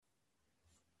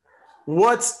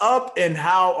What's up and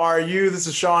how are you? This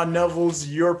is Sean Nevels,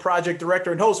 your project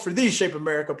director and host for the Shape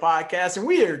America podcast. And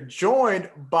we are joined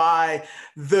by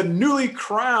the newly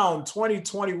crowned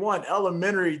 2021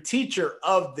 Elementary Teacher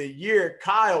of the Year,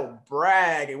 Kyle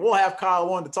Bragg. And we'll have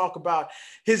Kyle on to talk about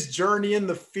his journey in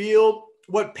the field,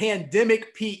 what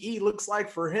pandemic PE looks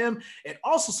like for him, and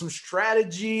also some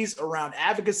strategies around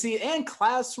advocacy and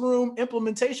classroom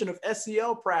implementation of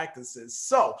SEL practices.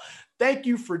 So thank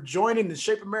you for joining the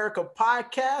Shape America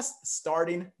podcast,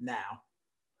 starting now.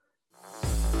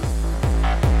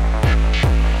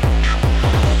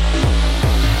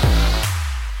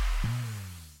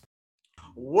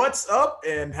 What's up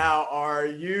and how are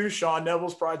you? Sean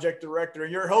Nevels, project director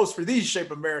and your host for the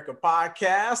Shape America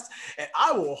podcast. And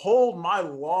I will hold my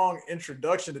long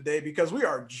introduction today because we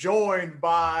are joined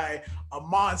by a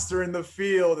monster in the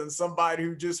field and somebody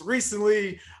who just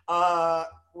recently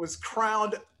was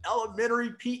crowned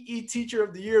Elementary PE Teacher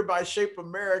of the Year by Shape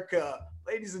America.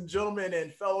 Ladies and gentlemen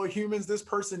and fellow humans, this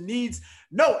person needs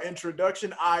no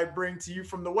introduction. I bring to you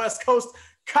from the West Coast,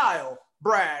 Kyle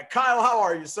Bragg. Kyle, how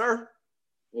are you, sir?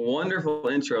 Wonderful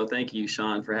intro. Thank you,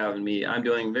 Sean, for having me. I'm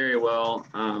doing very well.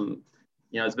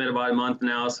 It's been about a month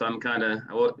now, so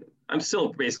I'm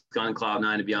still basically on cloud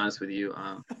nine, to be honest with you.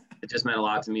 It just meant a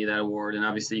lot to me, that award. And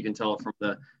obviously you can tell from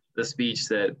the speech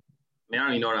that, I don't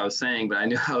even know what I was saying, but I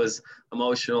knew I was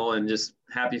emotional and just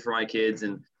happy for my kids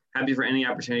and happy for any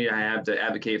opportunity I have to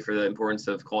advocate for the importance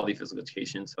of quality physical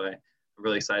education. So I'm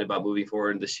really excited about moving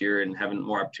forward this year and having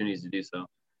more opportunities to do so.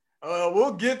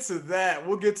 We'll get to that.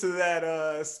 We'll get to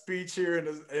that speech here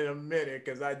in a minute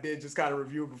because I did just kind of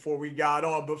review it before we got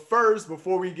on. But first,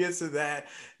 before we get to that,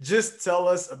 just tell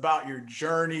us about your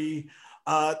journey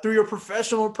through your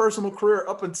professional and personal career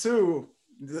up until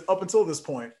this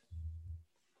point.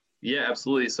 Yeah,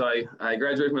 absolutely. So I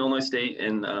graduated from Illinois State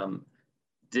and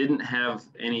didn't have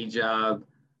any job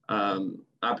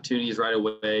opportunities right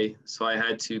away. So I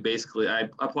had to I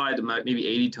applied to maybe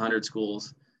 80 to 100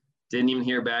 schools. Didn't even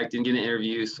hear back, didn't get an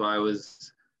interview. So I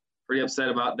was pretty upset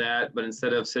about that. But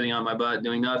instead of sitting on my butt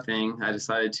doing nothing, I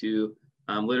decided to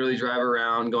literally drive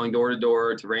around, going door to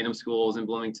door to random schools in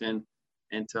Bloomington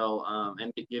and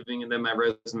giving them my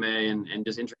resume and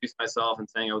just introduce myself and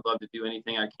saying I would love to do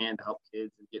anything I can to help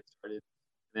kids and get started.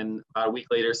 And then about a week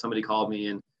later, somebody called me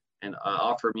and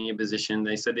offered me a position.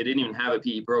 They said they didn't even have a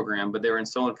PE program, but they were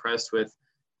so impressed with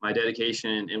my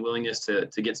dedication and willingness to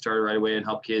get started right away and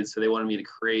help kids. So they wanted me to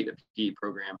create a PE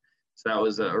program. So that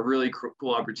was a really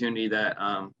cool opportunity that,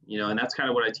 and that's kind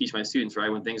of what I teach my students, right?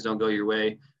 When things don't go your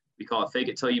way, we call it fake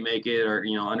it till you make it, or,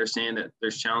 understand that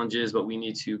there's challenges, but we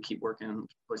need to keep working,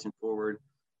 pushing forward.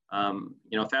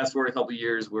 Fast forward a couple of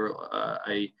years where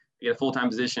I get a full-time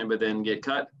position, but then get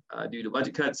cut due to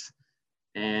budget cuts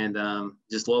and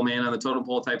just low man on the totem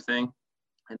pole type thing.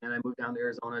 And then I moved down to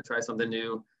Arizona, try something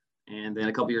new. And then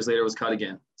a couple years later was cut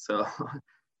again. So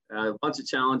a bunch of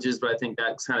challenges, but I think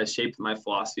that's kind of shaped my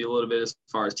philosophy a little bit as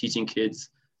far as teaching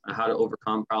kids how to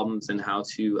overcome problems and how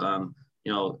to,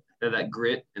 that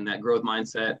grit and that growth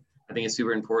mindset. I think it's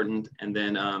super important. And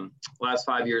then the last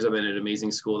 5 years, I've been at an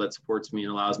amazing school that supports me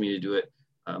and allows me to do it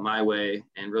my way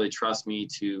and really trust me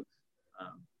to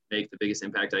make the biggest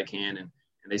impact I can. And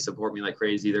they support me like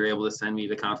crazy. They're able to send me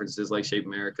to conferences like Shape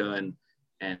America and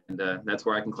that's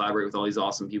where I can collaborate with all these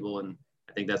awesome people. And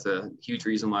I think that's a huge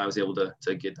reason why I was able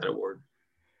to get that award.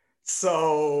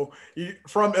 So you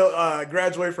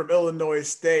graduated from Illinois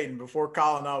State, and before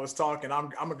Colin and I was talking,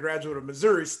 I'm a graduate of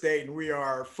Missouri State, and we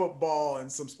are football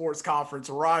and some sports conference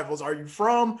rivals. Are you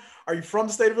from the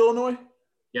state of Illinois?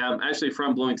 Yeah, I'm actually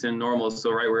from Bloomington, Normal,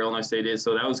 so right where Illinois State is.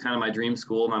 So that was kind of my dream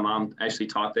school. My mom actually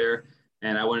taught there,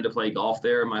 and I wanted to play golf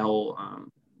there. My whole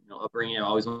upbringing, I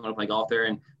always wanted to play golf there,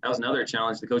 and that was another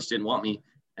challenge. The coach didn't want me,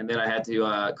 and then I had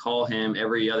to call him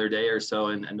every other day or so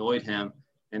and annoyed him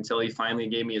until he finally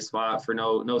gave me a spot for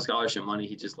no scholarship money.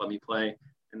 He just let me play.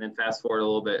 And then fast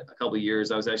forward a couple of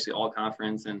years, I was actually all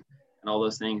conference and all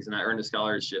those things, and I earned a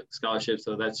scholarship.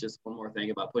 So that's just one more thing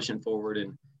about pushing forward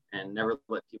and never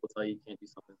let people tell you can't do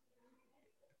something.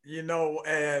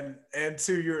 And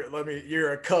to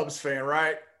you're a Cubs fan,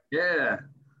 right? Yeah.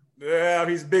 Yeah,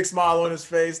 he's a big smile on his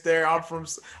face there. I'm from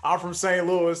St.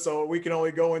 Louis, so we can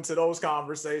only go into those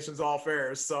conversations off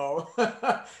air. So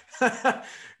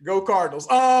go Cardinals.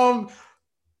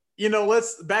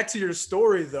 Let's back to your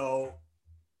story though.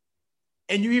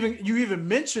 And you even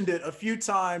mentioned it a few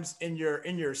times in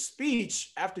your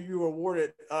speech after you were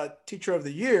awarded Teacher of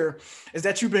the Year, is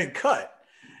that you've been cut.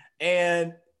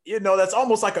 And that's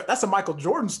almost like that's a Michael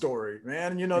Jordan story,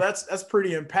 man. That's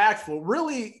pretty impactful.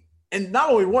 Really, and not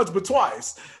only once but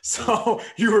twice. So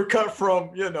you were cut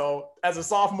from, you know, as a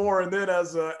sophomore and then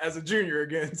as a junior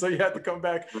again. So you had to come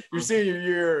back your senior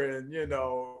year and, you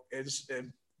know,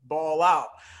 and ball out.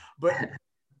 But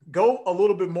go a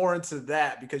little bit more into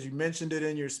that, because you mentioned it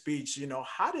in your speech. You know,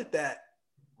 how did that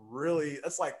really,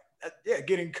 that's like, yeah,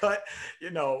 getting cut,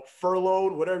 you know,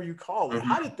 furloughed, whatever you call it.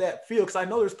 How did that feel? Because I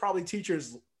know there's probably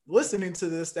teachers listening to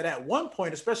this that at one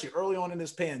point, especially early on in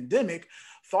this pandemic,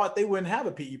 thought they wouldn't have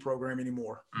a PE program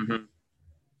anymore.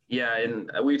 Yeah,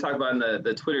 and we talked about in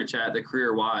the Twitter chat, the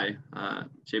career why,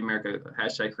 Shape America,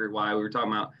 hashtag career why. We were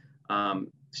talking about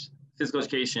physical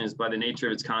education is, by the nature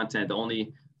of its content, the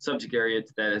only subject area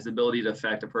that has the ability to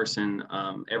affect a person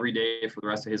every day for the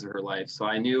rest of his or her life. So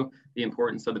I knew the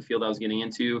importance of the field I was getting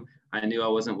into. I knew I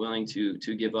wasn't willing to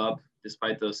give up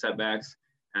despite those setbacks.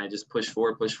 And I just pushed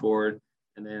forward.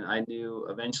 And then I knew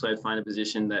eventually I'd find a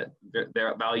position that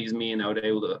values me and I would be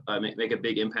able to make a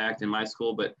big impact in my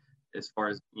school. But as far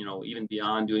as, you know, even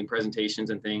beyond doing presentations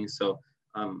and things. So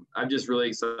I'm just really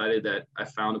excited that I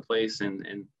found a place,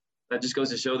 and that just goes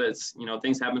to show that, you know,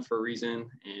 things happen for a reason,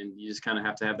 and you just kind of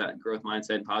have to have that growth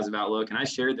mindset, positive outlook. And I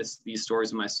share these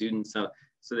stories with my students so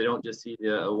they don't just see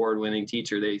the award-winning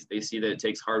teacher. They see that it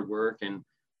takes hard work, and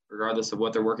regardless of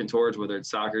what they're working towards, whether it's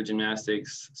soccer,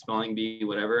 gymnastics, spelling bee,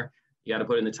 whatever, you got to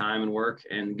put in the time and work,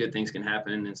 and good things can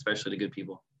happen, and especially to good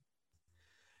people.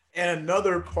 And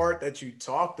another part that you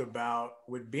talked about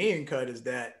with being cut is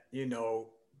that, you know,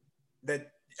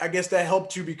 that I guess that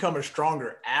helped you become a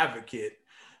stronger advocate.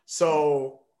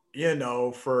 So, you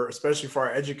know, especially for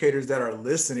our educators that are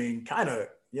listening, kind of,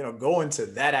 you know, go into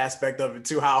that aspect of it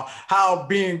too, how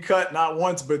being cut not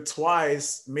once but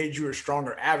twice made you a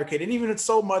stronger advocate, and even it's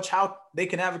so much how they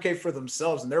can advocate for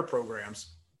themselves in their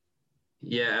programs.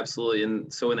 Yeah, absolutely.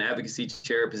 And so when the advocacy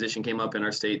chair position came up in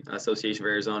our state association of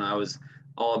Arizona, I was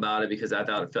all about it because I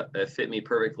thought it fit me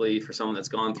perfectly for someone that's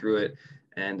gone through it.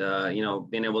 And, you know,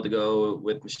 being able to go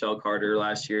with Michelle Carter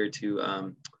last year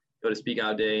to go to Speak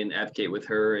Out Day and advocate with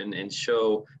her and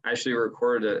show, I actually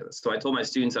recorded it. So I told my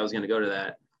students I was going to go to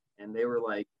that. And they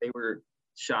were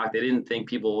shocked. They didn't think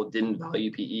people didn't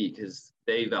value PE because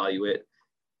they value it.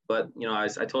 But, you know, I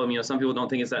told them, you know, some people don't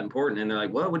think it's that important. And they're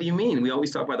like, what do you mean? We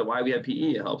always talk about why we have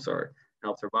PE. It helps our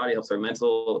body, helps our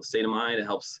mental state of mind. It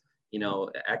helps, you know,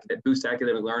 boost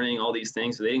academic learning, all these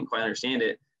things. So they didn't quite understand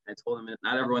it. I told them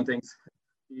not everyone thinks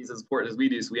PE is as important as we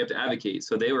do. So we have to advocate.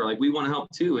 So they were like, we want to help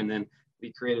too. And then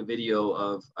we created a video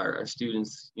of our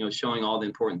students, you know, showing all the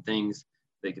important things,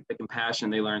 the compassion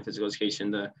they learn in physical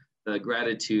education, the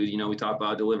gratitude, you know, we talk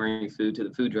about delivering food to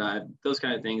the food drive, those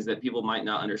kind of things that people might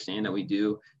not understand that we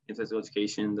do in physical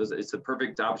education. It's a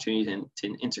perfect opportunity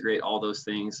to integrate all those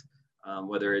things,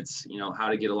 whether it's, you know, how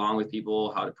to get along with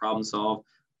people, how to problem solve,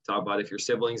 talk about if your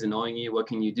siblings annoying you, what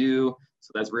can you do?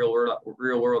 So that's real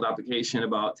world application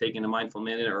about taking a mindful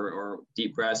minute or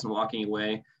deep breaths and walking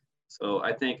away. So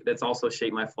I think that's also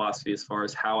shaped my philosophy as far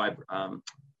as how I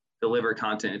deliver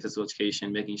content in physical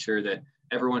education, making sure that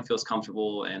everyone feels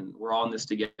comfortable and we're all in this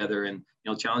together, and,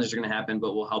 you know, challenges are going to happen,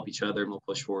 but we'll help each other and we'll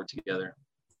push forward together.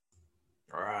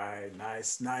 All right.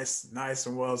 Nice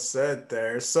and well said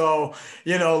there. So,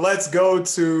 you know, let's go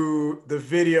to the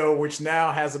video, which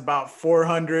now has about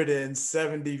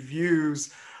 470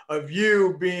 views of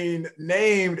you being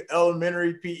named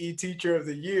Elementary PE Teacher of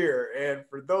the Year. And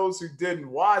for those who didn't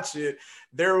watch it,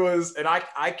 there was, and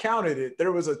I counted it,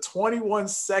 there was a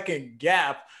 21-second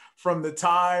gap from the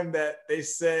time that they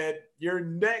said your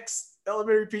next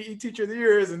Elementary PE Teacher of the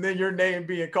Year is, and then your name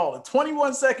being called. A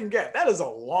 21-second gap. That is a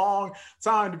long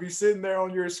time to be sitting there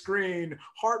on your screen,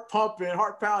 heart pumping,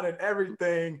 heart pounding,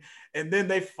 everything. And then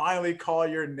they finally call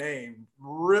your name.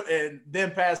 And then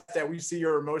past that, we see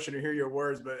your emotion and hear your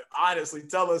words. But honestly,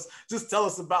 tell us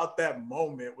about that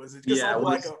moment. Was it just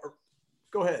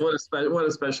go ahead. What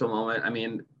a special moment. I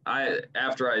mean,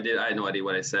 after I did, I had no idea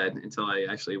what I said until I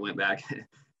actually went back and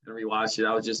rewatched it.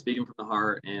 I was just speaking from the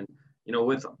heart. And, you know,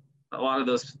 with a lot of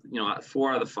those, you know,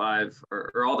 4 out of the 5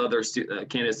 or all the other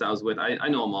candidates I was with, I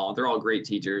know them all. They're all great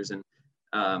teachers. And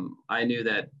I knew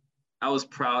that I was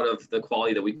proud of the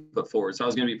quality that we put forward. So I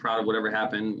was going to be proud of whatever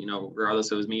happened, you know, regardless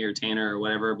if it was me or Tanner or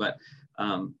whatever. But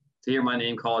to hear my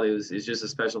name called, it's just a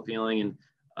special feeling. And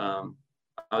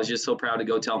I was just so proud to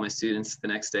go tell my students the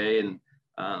next day. And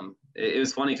it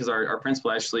was funny because our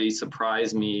principal actually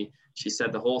surprised me. She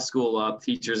set the whole school up,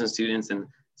 teachers and students, and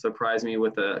surprised me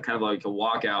with a kind of like a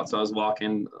walkout. So I was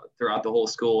walking throughout the whole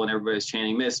school and everybody's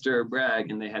chanting Mr. Bragg,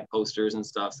 and they had posters and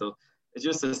stuff. So it's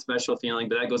just a special feeling,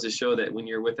 but that goes to show that when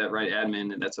you're with that right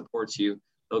admin and that supports you,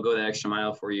 they'll go that extra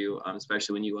mile for you,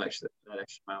 especially when you go that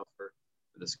extra mile for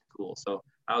the school. So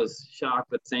I was shocked,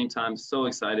 but at the same time, so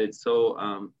excited, so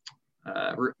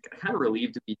kind of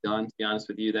relieved to be done, to be honest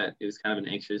with you, that it was kind of an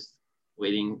anxious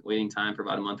waiting time for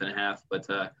about a month and a half, but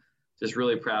just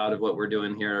really proud of what we're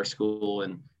doing here at our school,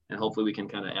 and hopefully we can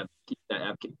kind of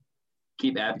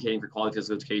keep advocating for quality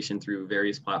physical education through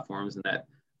various platforms, and that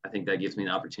I think that gives me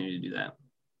the opportunity to do that.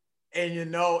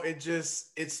 And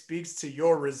it speaks to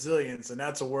your resilience, and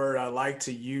that's a word I like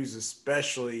to use,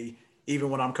 especially even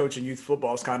when I'm coaching youth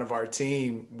football. It's kind of our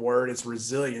team word. It's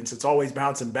resilience. It's always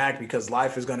bouncing back, because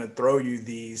life is going to throw you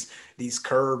these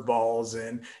curveballs.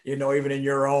 And even in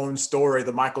your own story,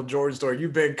 the Michael Jordan story,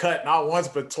 you've been cut not once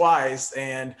but twice,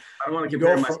 and I don't want to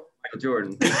compare myself to Michael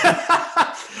Jordan.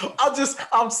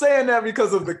 I'm saying that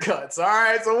because of the cuts. All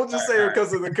right. So we'll just say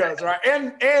because of the cuts, right?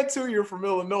 And too, you're from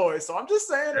Illinois. So I'm just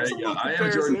saying there's some little comparison. I am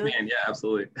a Jordan fan. Yeah,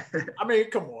 absolutely. I mean,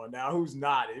 come on now. Who's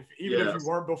not? Even if you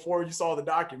weren't before you saw the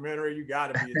documentary, you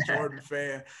got to be a Jordan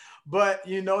fan. But,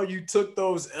 you took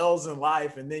those L's in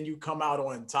life, and then you come out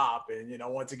on top. And,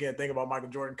 once again, think about Michael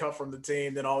Jordan, cut from the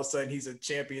team. Then all of a sudden he's a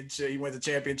championship. He wins a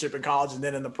championship in college and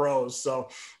then in the pros. So,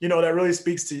 that really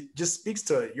speaks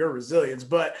to your resilience.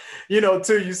 But,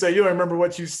 too, you say you don't remember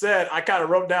what you said. I kind of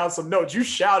wrote down some notes. You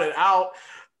shouted out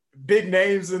big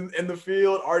names in the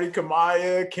field: Artie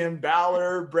Kamaya, Kim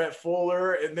Ballard, Brett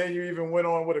Fuller, and then you even went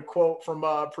on with a quote from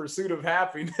Pursuit of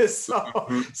Happiness.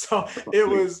 So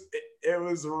it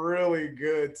was really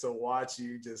good to watch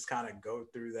you just kind of go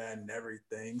through that and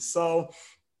everything. So,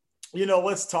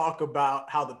 let's talk about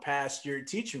how the past year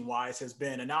teaching wise has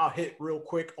been. And I'll hit real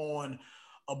quick on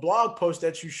a blog post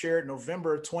that you shared in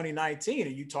November of 2019.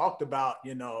 And you talked about,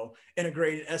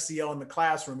 integrating SEL in the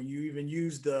classroom. And you even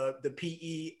used the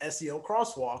PE SEL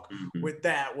crosswalk with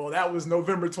that. Well, that was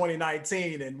November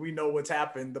 2019. And we know what's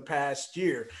happened the past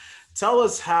year. Tell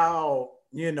us how,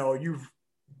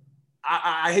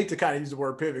 I hate to kind of use the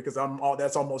word pivot because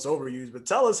that's almost overused, but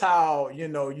tell us how,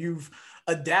 you've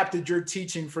adapted your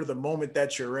teaching for the moment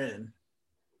that you're in.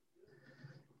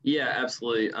 Yeah,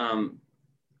 absolutely.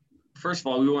 First of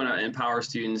all, we want to empower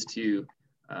students to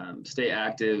stay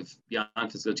active beyond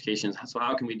physical education. So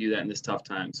how can we do that in this tough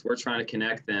time? So we're trying to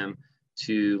connect them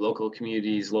to local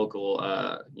communities, local,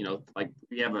 like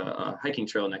we have a hiking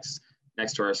trail next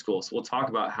to our school. So we'll talk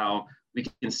about how we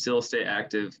can still stay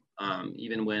active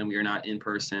even when we are not in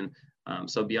person.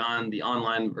 So beyond the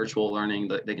online virtual learning,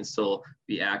 they can still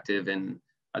be active. And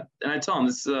I tell them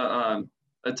this is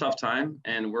a tough time,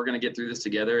 and we're going to get through this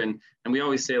together. And we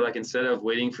always say, like, instead of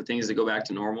waiting for things to go back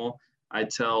to normal, I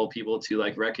tell people to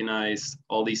recognize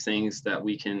all these things that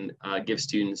we can give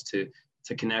students to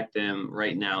connect them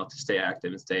right now to stay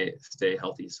active and stay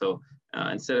healthy. So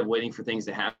instead of waiting for things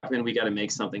to happen, we got to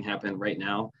make something happen right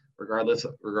now, regardless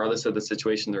of the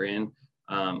situation they're in.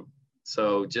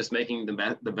 So just making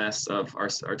the best of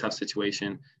our tough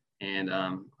situation. And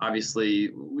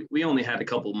obviously, we only had a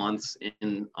couple months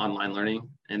in online learning,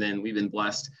 and then we've been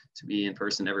blessed to be in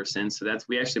person ever since. So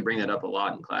we actually bring that up a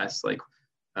lot in class. Like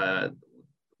we're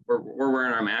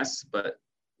wearing our masks, but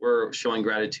we're showing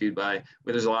gratitude where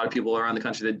there's a lot of people around the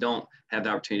country that don't have the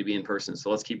opportunity to be in person.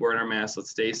 So let's keep wearing our masks. Let's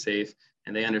stay safe.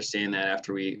 And they understand that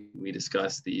after we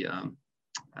discuss the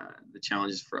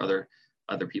challenges for other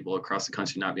people across the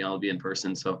country not being able to be in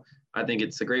person. So I think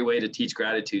it's a great way to teach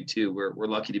gratitude too. We're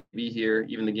lucky to be here.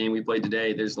 Even the game we played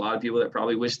today, there's a lot of people that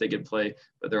probably wish they could play,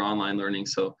 but they're online learning.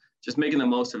 So just making the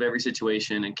most of every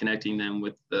situation and connecting them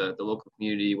with the local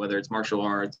community, whether it's martial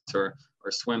arts or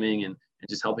swimming, and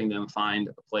just helping them find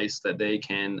a place that they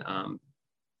can,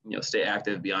 stay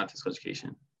active beyond physical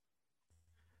education.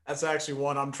 That's actually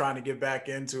one I'm trying to get back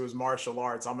into, is martial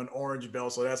arts. I'm an orange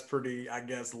belt, so that's pretty, I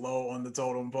guess, low on the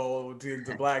totem pole to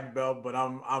the black belt, but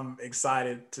I'm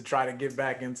excited to try to get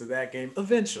back into that game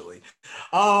eventually.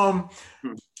 So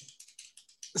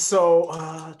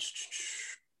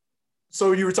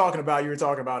you were talking about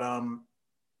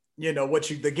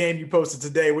the game you posted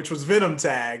today, which was Venom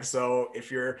Tag. So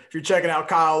if you're checking out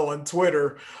Kyle on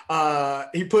Twitter,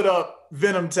 he put up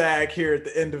Venom Tag here at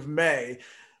the end of May.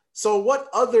 So what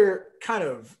other kind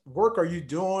of work are you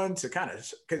doing to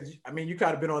because you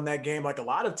kind of been on that game like a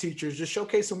lot of teachers, just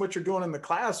showcasing what you're doing in the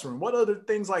classroom. What other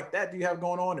things like that do you have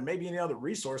going on, and maybe any other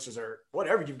resources or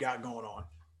whatever you've got going on?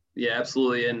 Yeah,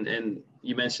 absolutely. And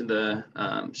you mentioned the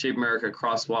Shape America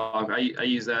crosswalk. I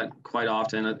use that quite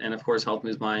often. And of course, Health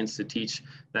Moves Minds, to teach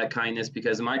that kindness,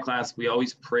 because in my class, we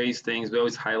always praise things. We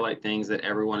always highlight things that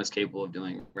everyone is capable of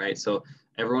doing, right? So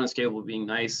everyone is capable of being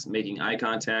nice, making eye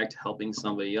contact, helping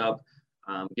somebody up,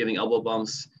 giving elbow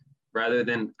bumps, rather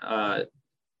than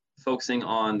focusing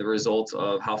on the results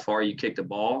of how far you kicked a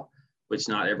ball. which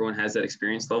not everyone has that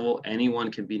experience level. Anyone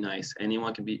can be nice.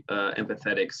 Anyone can be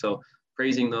empathetic. So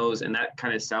praising those, and that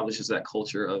kind of establishes that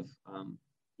culture of,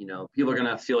 people are going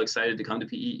to feel excited to come to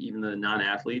PE, even the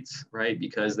non-athletes, right?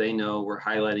 Because they know we're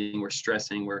highlighting, we're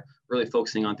stressing, we're really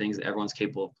focusing on things that everyone's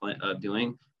capable of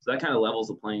doing. So that kind of levels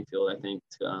the playing field, I think,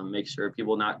 to make sure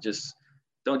people don't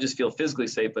just feel physically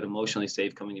safe, but emotionally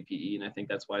safe coming to PE. And I think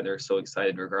that's why they're so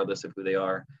excited, regardless of who they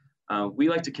are. We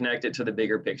like to connect it to the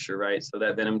bigger picture, right? So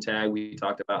that Venom tag, we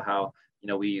talked about how,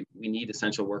 we need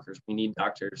essential workers, we need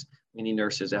doctors, we need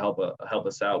nurses to help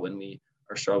us out when we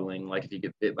are struggling, like if you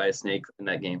get bit by a snake in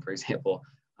that game, for example.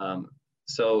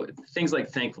 So things like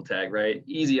thankful tag, right?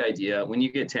 Easy idea. When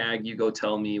you get tagged, you go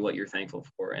tell me what you're thankful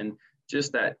for. And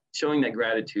just that showing that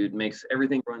gratitude makes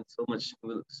everything run so much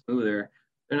smoother.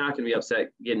 They're not going to be upset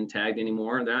getting tagged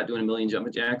anymore. They're not doing a million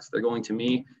jumping jacks. They're going to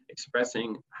me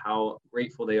expressing how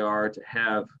grateful they are to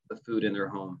have the food in their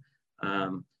home,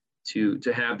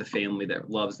 to have the family that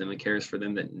loves them and cares for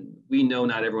them, that we know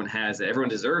not everyone has that. Everyone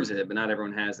deserves it, but not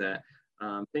everyone has that.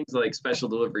 Things like special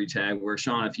delivery tag, where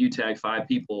Sean, if you tag 5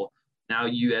 people, now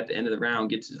you at the end of the round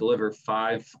get to deliver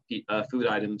 5 food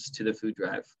items to the food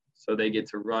drive. So they get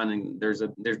to run, and there's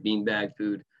beanbag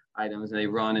food items, and they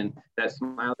run, and that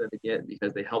smile that they get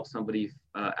because they help somebody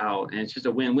out, and it's just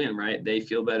a win-win, right? They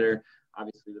feel better.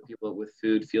 Obviously, the people with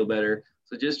food feel better.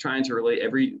 So just trying to relate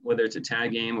whether it's a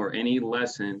tag game or any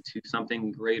lesson, to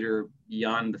something greater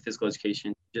beyond the physical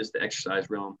education, just the exercise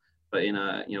realm, but in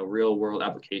a real world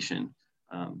application.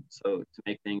 So to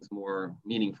make things more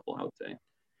meaningful, I would say.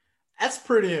 That's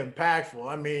pretty impactful.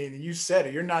 I mean, you said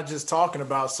it. You're not just talking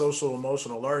about social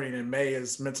emotional learning, and May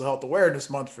is Mental Health Awareness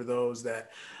Month for those that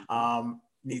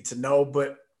need to know.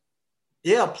 But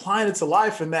yeah, applying it to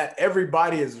life, and that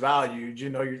everybody is valued.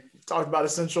 You talked about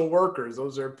essential workers.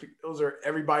 Those are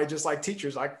everybody, just like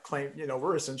teachers. I claim,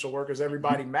 we're essential workers.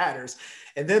 Everybody matters.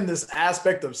 And then this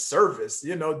aspect of service,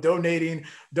 donating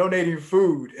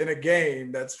food in a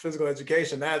game, that's physical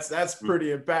education. That's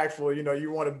pretty impactful.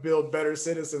 You want to build better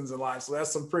citizens in life. So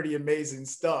that's some pretty amazing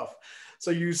stuff. So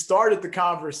you started the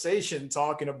conversation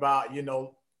talking about,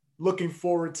 looking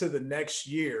forward to the next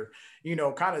year.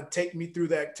 Kind of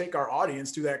take our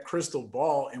audience through that crystal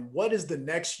ball, and what does the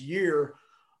next year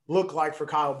look like for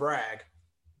Kyle Bragg?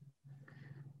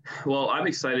 Well, I'm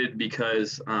excited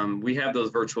because we have those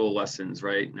virtual lessons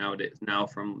right now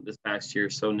from this past year.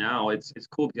 So now it's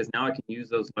cool because now I can use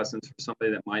those lessons for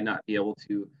somebody that might not be able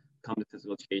to come to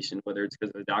physical education, whether it's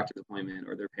because of a doctor's appointment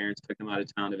or their parents took them out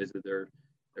of town to visit their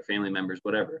family members,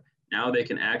 whatever. Now they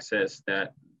can access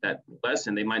that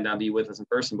lesson. They might not be with us in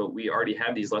person, but we already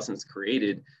have these lessons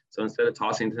created. So instead of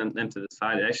tossing them to the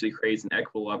side, it actually creates an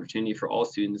equitable opportunity for all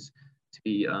students to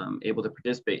be able to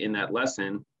participate in that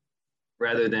lesson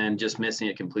rather than just missing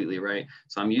it completely, right?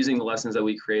 So I'm using the lessons that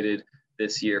we created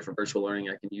this year for virtual learning.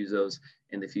 I can use those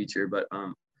in the future. But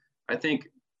I think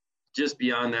just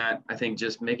beyond that, I think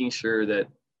just making sure that,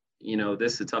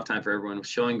 this is a tough time for everyone,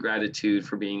 showing gratitude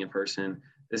for being in person.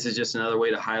 This is just another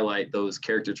way to highlight those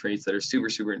character traits that are super,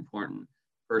 super important.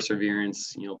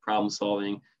 Perseverance, problem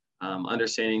solving,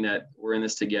 understanding that we're in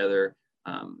this together.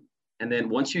 And then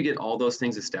once you get all those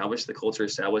things established, the culture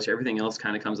established, everything else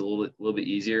kind of comes a little bit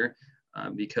easier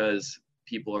because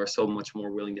people are so much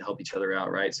more willing to help each other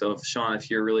out, right? So if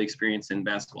you're really experienced in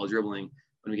basketball dribbling,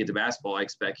 when we get to basketball, I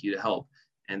expect you to help.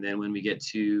 And then when we get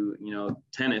to,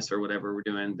 tennis or whatever we're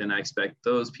doing, then I expect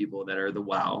those people that are the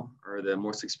wow or the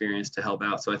most experienced to help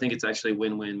out. So I think it's actually a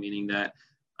win-win, meaning that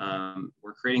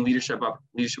we're creating leadership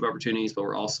opportunities, but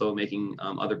we're also making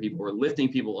we're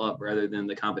lifting people up rather than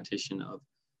the competition of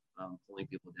pulling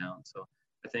people down. So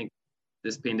I think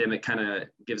this pandemic kind of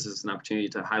gives us an opportunity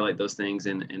to highlight those things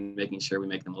and making sure we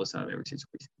make the most out of every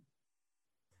situation.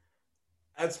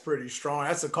 That's pretty strong.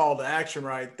 That's a call to action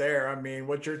right there. I mean,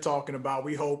 what you're talking about,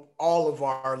 we hope all of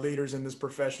our leaders in this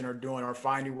profession are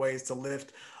finding ways to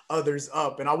lift others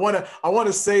up. And I want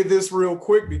to say this real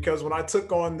quick, because when I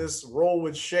took on this role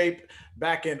with Shape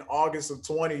back in August of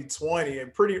 2020,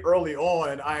 and pretty early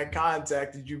on, I had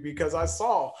contacted you because I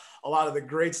saw a lot of the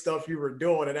great stuff you were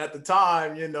doing. And at the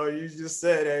time, you just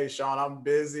said, "Hey, Sean, I'm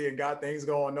busy and got things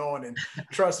going on." And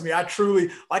trust me, I truly,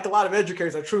 like a lot of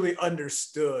educators, I truly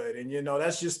understood. And,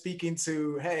 that's just speaking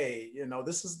to, hey,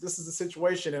 this is the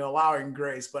situation and allowing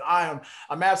grace. But I'm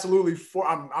absolutely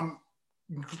I'm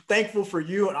thankful for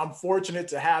you, and I'm fortunate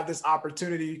to have this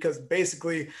opportunity, because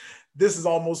basically this is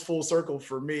almost full circle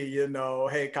for me.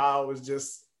 Hey, Kyle was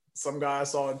just some guy I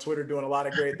saw on Twitter doing a lot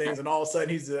of great things, and all of a sudden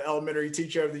he's the elementary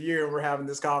teacher of the year, and we're having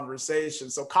this conversation.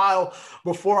 So Kyle,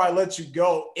 before I let you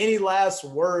go, any last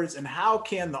words, and how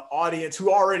can the audience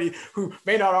who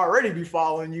may not already be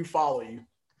following you, follow you?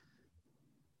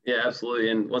 Yeah,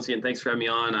 absolutely. And once again, thanks for having me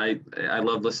on. I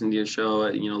love listening to your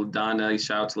show. Donna,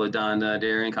 shout out to LaDonna,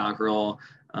 Darian Cockrell,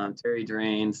 Terry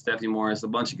Drain, Stephanie Morris, a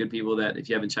bunch of good people that if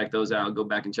you haven't checked those out, go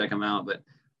back and check them out. But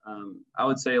I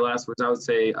would say last words, I would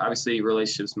say obviously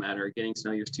relationships matter, getting to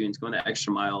know your students, going the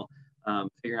extra mile,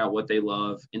 figuring out what they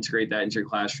love, integrate that into your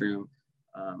classroom,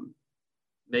 um,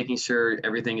 making sure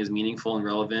everything is meaningful and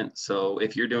relevant. So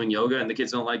if you're doing yoga and the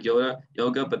kids don't like yoga,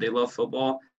 but they love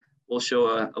football, we'll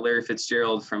show a Larry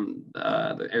Fitzgerald from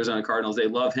the Arizona Cardinals. They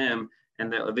love him,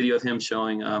 and a video of him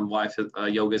showing why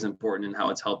yoga is important and how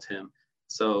it's helped him.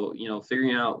 So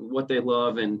figuring out what they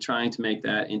love and trying to make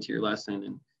that into your lesson,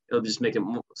 and it'll just make it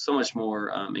so much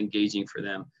more engaging for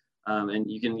them.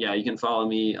 And you can follow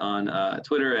me on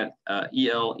Twitter at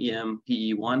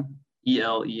ELEMPE1,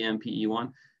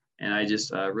 ELEMPE1. And I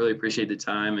just really appreciate the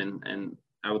time, and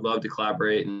I would love to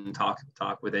collaborate and talk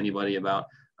with anybody about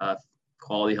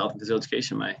quality health and physical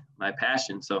education, my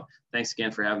passion. So thanks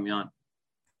again for having me on.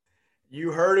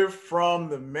 You heard it from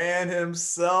the man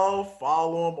himself.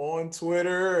 Follow him on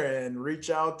Twitter and reach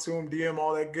out to him, DM,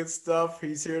 all that good stuff.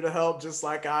 He's here to help just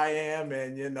like I am.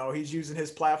 And, he's using his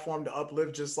platform to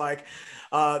uplift just like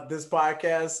this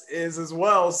podcast is as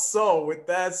well. So with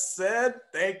that said,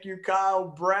 thank you, Kyle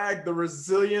Bragg, the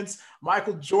resilience,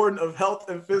 Michael Jordan of health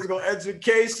and physical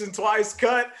education, twice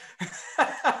cut.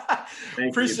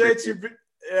 Appreciate you.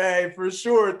 Hey, for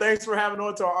sure. Thanks for having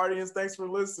on to our audience. Thanks for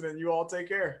listening. You all take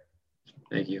care.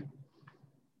 Thank you.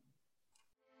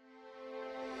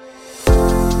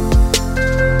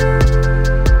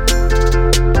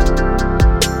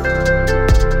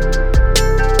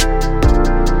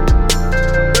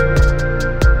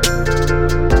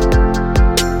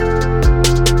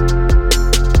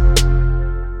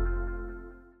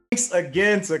 Thanks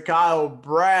again to Kyle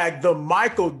Bragg, the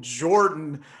Michael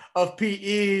Jordan of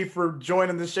PE, for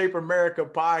joining the Shape America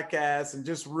podcast and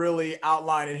just really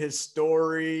outlining his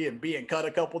story and being cut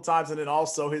a couple times, and then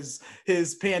also his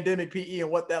pandemic PE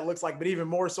and what that looks like, but even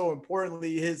more so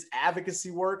importantly, his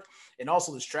advocacy work and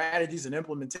also the strategies and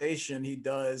implementation he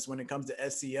does when it comes to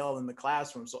SEL in the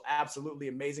classroom. So absolutely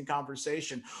amazing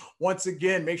conversation. Once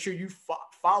again, make sure you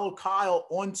follow Kyle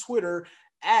on Twitter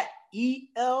at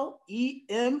ELEMPE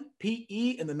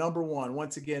and the number one.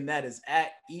 Once again, that is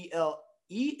at ELEMPE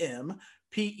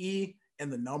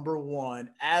and the number one.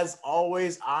 As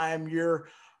always, I am your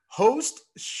host,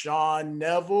 Sean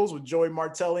Nevels, with Joey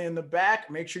Martelli in the back.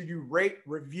 Make sure you rate,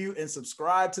 review, and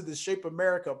subscribe to the Shape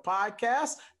America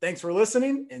podcast. Thanks for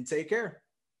listening and take care.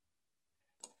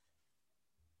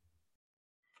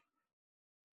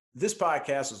 This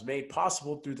podcast was made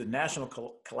possible through the national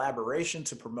collaboration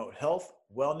to promote health,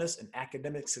 wellness, and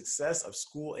academic success of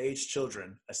school-aged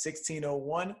children, a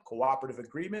 1601 cooperative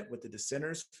agreement with the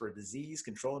Centers for Disease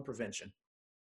Control and Prevention.